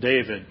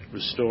David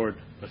restored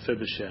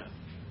Mephibosheth,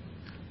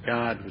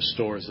 God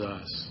restores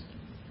us.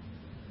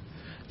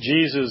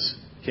 Jesus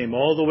came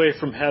all the way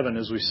from heaven,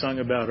 as we sung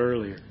about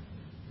earlier.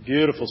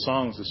 Beautiful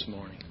songs this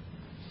morning.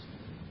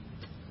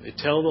 They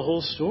tell the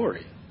whole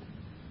story.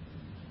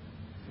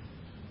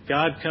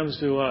 God comes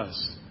to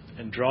us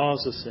and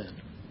draws us in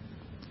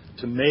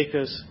to make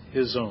us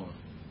His own.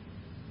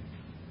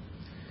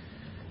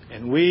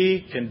 And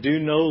we can do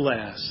no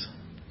less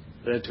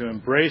than to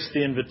embrace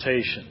the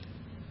invitation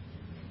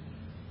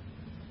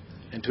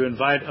and to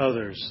invite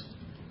others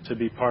to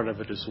be part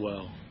of it as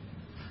well.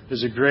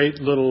 There's a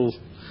great little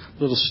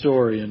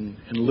story in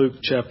Luke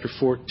chapter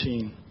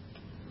 14.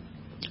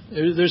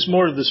 There's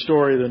more to the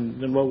story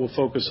than what we'll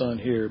focus on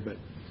here, but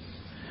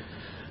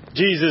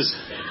Jesus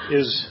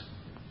is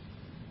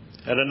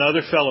at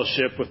another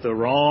fellowship with the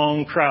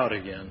wrong crowd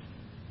again.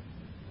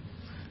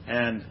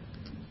 And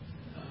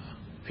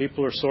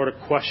People are sort of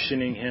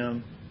questioning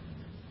him.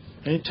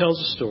 And he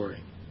tells a story.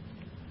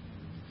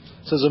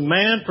 It says, a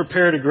man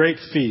prepared a great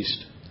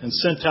feast and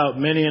sent out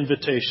many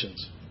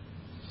invitations.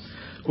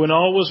 When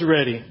all was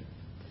ready,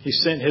 he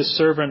sent his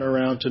servant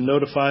around to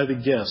notify the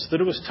guests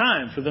that it was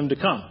time for them to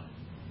come.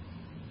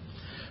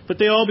 But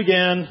they all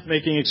began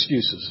making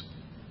excuses.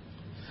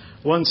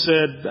 One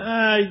said,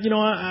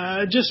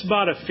 I just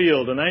bought a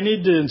field and I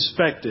need to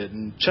inspect it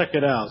and check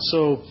it out.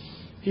 So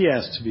he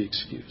asked to be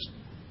excused.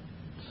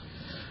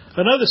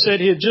 Another said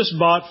he had just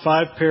bought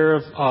 5 pair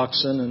of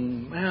oxen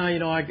and,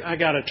 I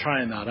got to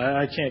try them out.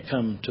 I can't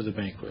come to the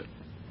banquet.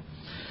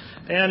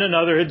 And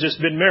another had just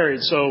been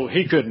married, so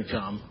he couldn't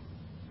come.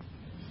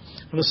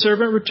 And the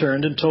servant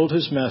returned and told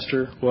his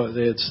master what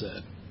they had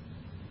said.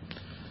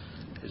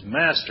 His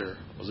master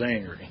was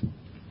angry.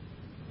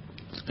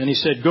 And he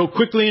said, go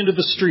quickly into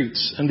the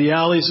streets and the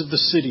alleys of the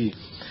city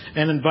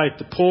and invite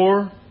the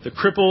poor, the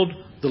crippled,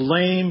 the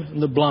lame,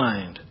 and the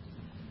blind.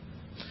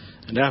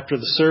 And after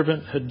the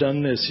servant had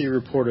done this, he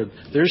reported,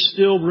 there's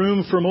still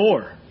room for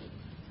more.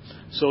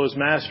 So his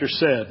master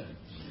said,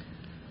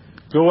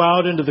 go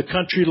out into the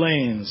country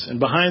lanes and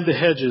behind the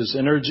hedges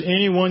and urge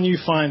anyone you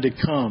find to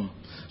come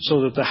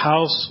so that the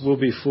house will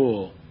be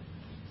full.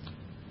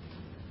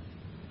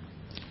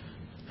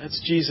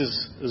 That's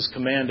Jesus'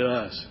 command to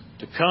us,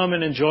 to come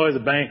and enjoy the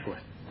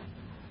banquet.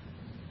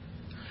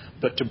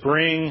 But to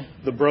bring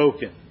the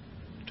broken,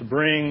 to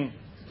bring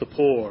the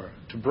poor,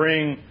 to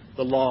bring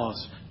the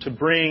lost, to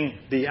bring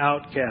the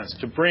outcast,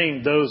 to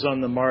bring those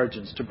on the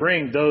margins, to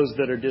bring those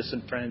that are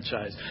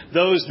disenfranchised,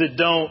 those that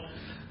don't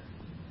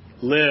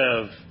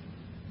live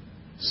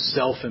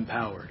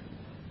self-empowered.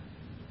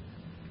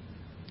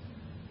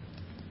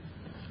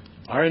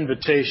 Our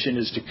invitation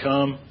is to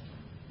come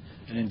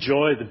and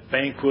enjoy the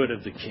banquet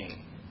of the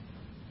King.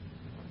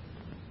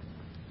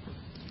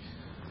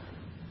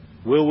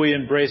 Will we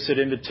embrace that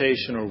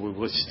invitation or will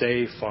we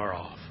stay far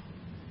off?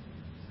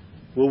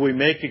 Will we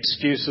make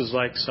excuses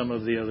like some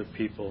of the other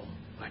people?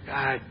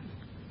 Like,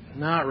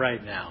 not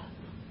right now.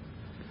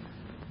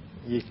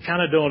 You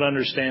kind of don't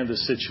understand the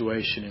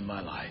situation in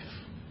my life.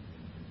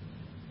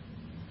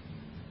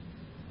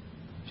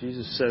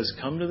 Jesus says,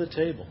 come to the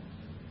table.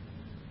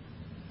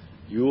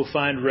 You will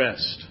find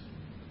rest.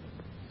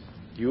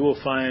 You will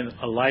find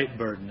a light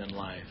burden in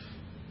life.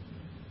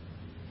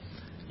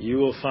 You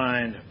will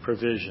find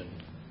provision.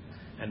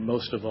 And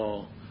most of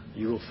all,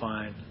 you will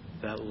find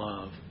that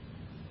love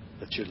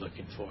that you're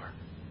looking for.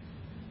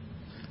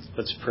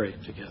 Let's pray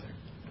together.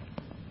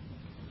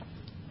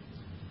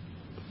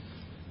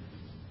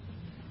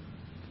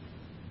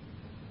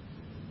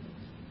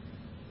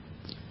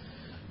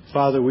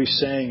 Father, we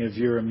sang of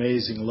your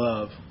amazing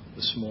love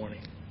this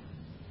morning.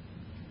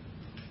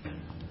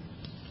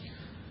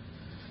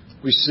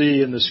 We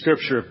see in the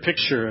Scripture a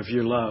picture of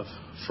your love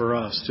for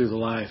us through the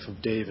life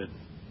of David.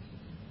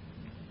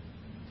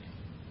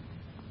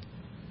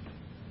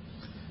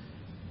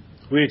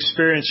 We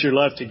experience your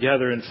love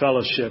together in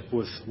fellowship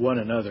with one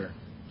another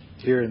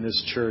here in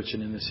this church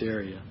and in this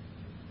area.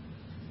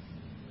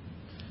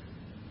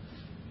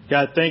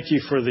 God, thank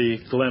you for the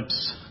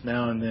glimpse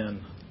now and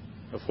then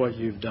of what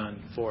you've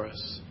done for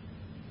us.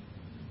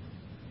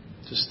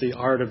 Just the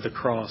art of the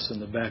cross in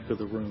the back of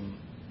the room.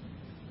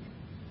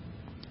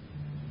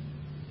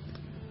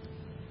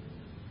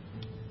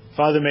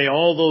 Father, may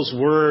all those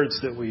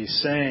words that we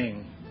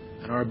sang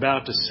and are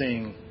about to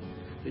sing,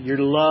 that your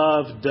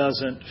love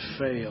doesn't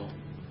fail.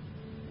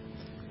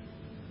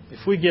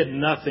 If we get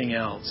nothing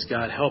else,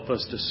 God, help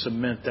us to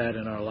cement that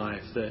in our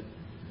life, that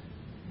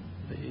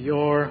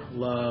your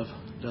love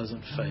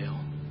doesn't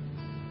fail.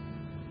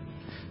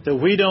 That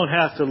we don't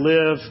have to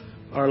live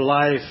our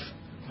life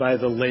by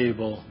the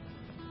label.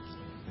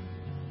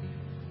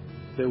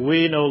 That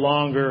we no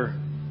longer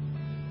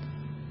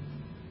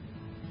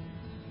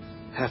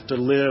have to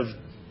live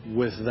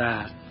with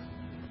that.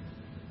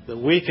 That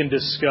we can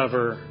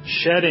discover,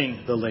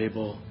 shedding the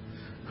label,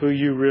 who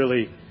you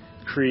really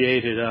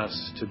created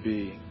us to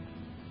be.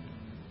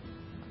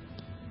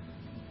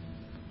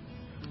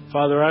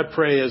 Father, I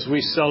pray as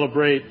we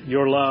celebrate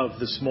your love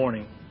this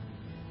morning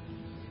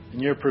and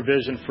your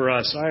provision for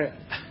us, I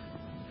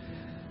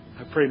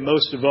pray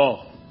most of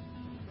all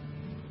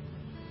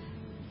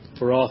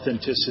for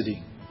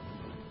authenticity.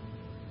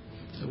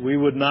 That we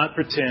would not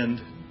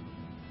pretend,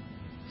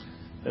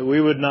 that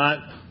we would not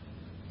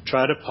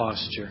try to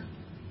posture,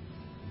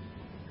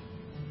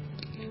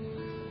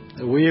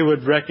 that we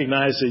would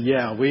recognize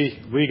that,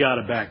 we got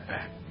a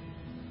backpack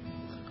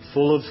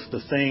full of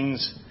the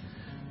things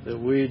that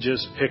we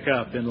just pick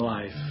up in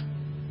life.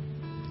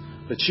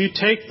 But you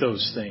take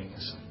those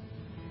things,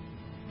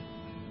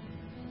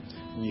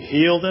 you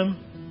heal them,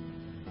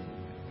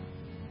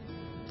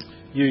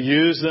 you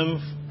use them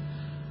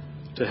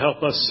to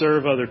help us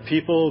serve other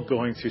people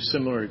going through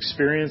similar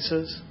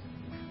experiences.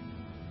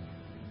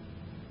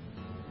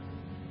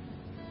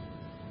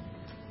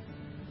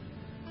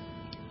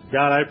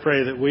 God, I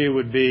pray that we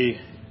would be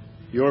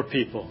your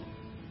people,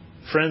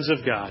 friends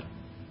of God,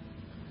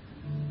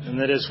 and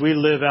that as we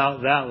live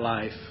out that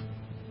life,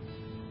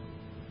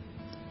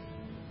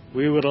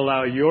 we would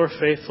allow your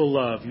faithful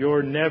love,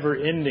 your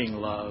never-ending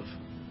love,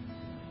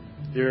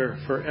 your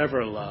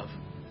forever love,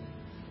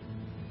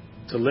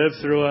 to live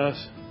through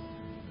us,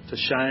 to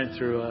shine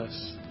through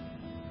us,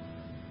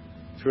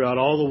 throughout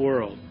all the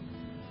world.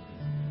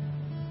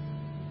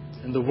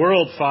 And the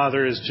world,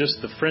 Father, is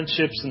just the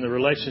friendships and the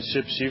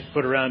relationships you've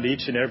put around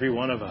each and every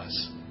one of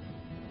us.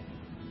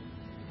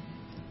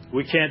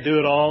 We can't do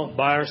it all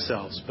by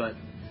ourselves, but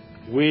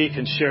we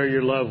can share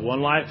your love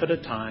one life at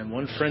a time,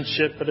 one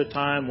friendship at a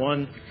time,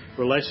 one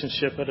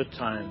relationship at a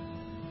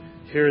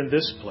time here in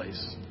this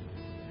place.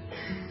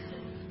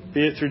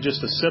 Be it through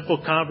just a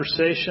simple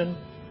conversation,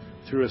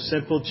 through a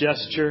simple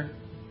gesture,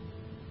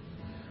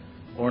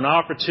 or an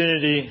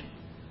opportunity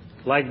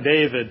like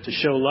David to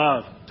show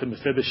love to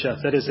Mephibosheth.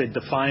 That is a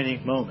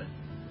defining moment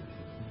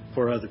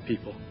for other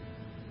people.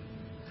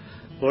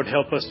 Lord,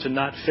 help us to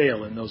not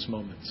fail in those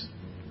moments.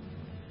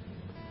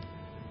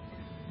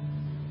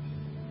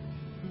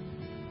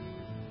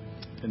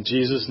 In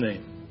Jesus'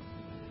 name,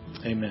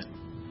 amen.